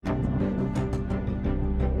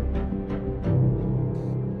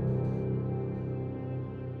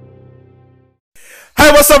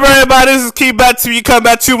What's up, everybody? This is Key Black TV. Come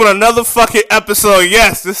back to you with another fucking episode.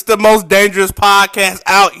 Yes, this is the most dangerous podcast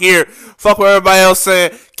out here. Fuck what everybody else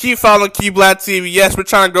saying. Keep following Key Black TV. Yes, we're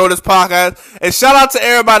trying to grow this podcast. And shout out to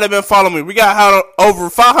everybody that been following me. We got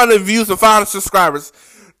over 500 views and 500 subscribers.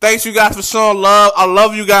 Thanks you guys for showing love. I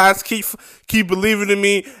love you guys. Keep believing in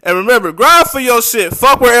me. And remember, grind for your shit.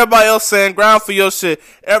 Fuck what everybody else saying. Grind for your shit.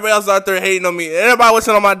 Everybody else out there hating on me. Everybody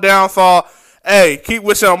wishing on my downfall. Hey, keep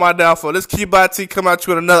wishing on my downfall. This Key Black TV come out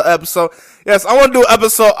to you in another episode. Yes, I want to do an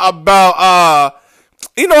episode about,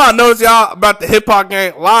 I noticed y'all about the hip hop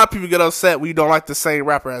game. A lot of people get upset when you don't like the same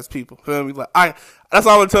rapper as people. Feel me? That's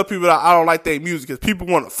why I want to tell people that I don't like their music, because people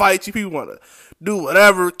want to fight you. People want to do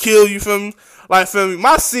whatever, kill you. Feel me? Feel me?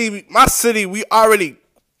 My city, we already,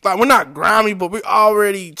 we're not grimy, but we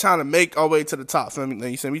already trying to make our way to the top. Feel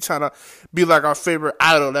me? You see, we trying to be like our favorite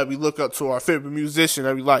idol that we look up to, our favorite musician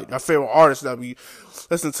that we like, our favorite artist that we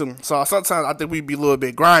listen to. So sometimes I think we be a little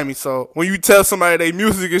bit grimy. So when you tell somebody their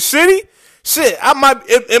music is shitty, shit,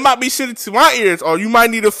 it might be shitty to my ears, or you might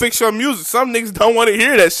need to fix your music. Some niggas don't want to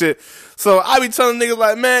hear that shit. So I be telling niggas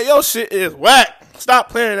like, man, your shit is whack. Stop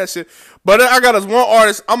playing that shit. But then I got this one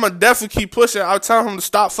artist, I'm going to definitely keep pushing. I'll tell him to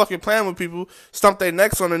stop fucking playing with people, stump their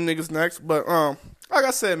necks on the niggas' necks. But, like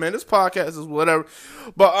I said, man, this podcast is whatever.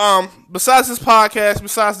 But, besides this podcast,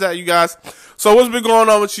 besides that, you guys, so what's been going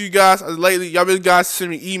on with you guys lately? Y'all been guys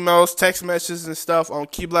send me emails, text messages, and stuff on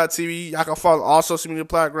Key Black TV. Y'all can follow all social media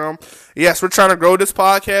platforms. Yes, we're trying to grow this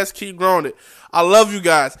podcast, keep growing it. I love you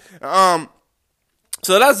guys.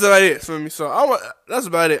 So that's about it for me. So that's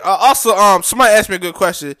about it. Also, somebody asked me a good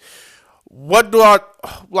question. What do I,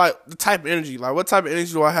 like, the type of energy, like, what type of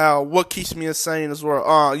energy do I have? What keeps me insane as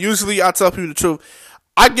well? Usually I tell people the truth.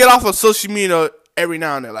 I get off of social media every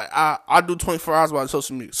now and then. Like, I do 24 hours about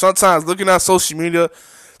social media. Sometimes looking at social media,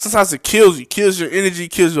 sometimes it kills you. Kills your energy,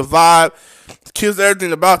 kills your vibe, kills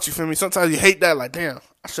everything about you, feel me? Sometimes you hate that, like, damn,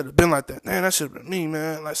 I should have been like that. Damn, that should have been me,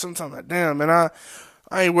 man. Like, sometimes, like, damn, man, I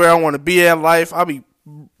ain't where I want to be at in life. I be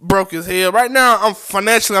broke as hell. Right now,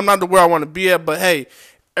 I'm not where I want to be at, but hey,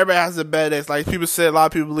 everybody has a bad days. Like people said, a lot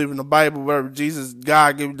of people believe in the Bible, where Jesus,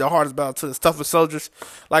 God gave the hardest battle to the toughest soldiers.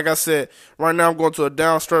 Like I said, right now I'm going to a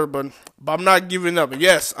down stroke, but I'm not giving up. And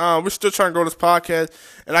yes, we're still trying to grow this podcast,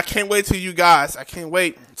 and I can't wait till you guys. I can't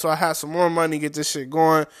wait so I have some more money, get this shit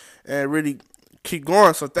going, and really keep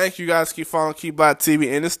going. So thank you guys. Keep following Key Black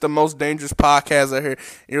TV, and it's the most dangerous podcast out here.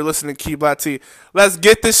 And you're listening to Key Black TV. Let's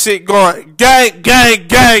get this shit going. Gang, gang,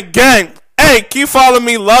 gang, gang. Hey, keep following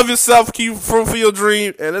me. Love yourself. Keep fruit for your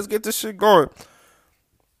dream. And let's get this shit going.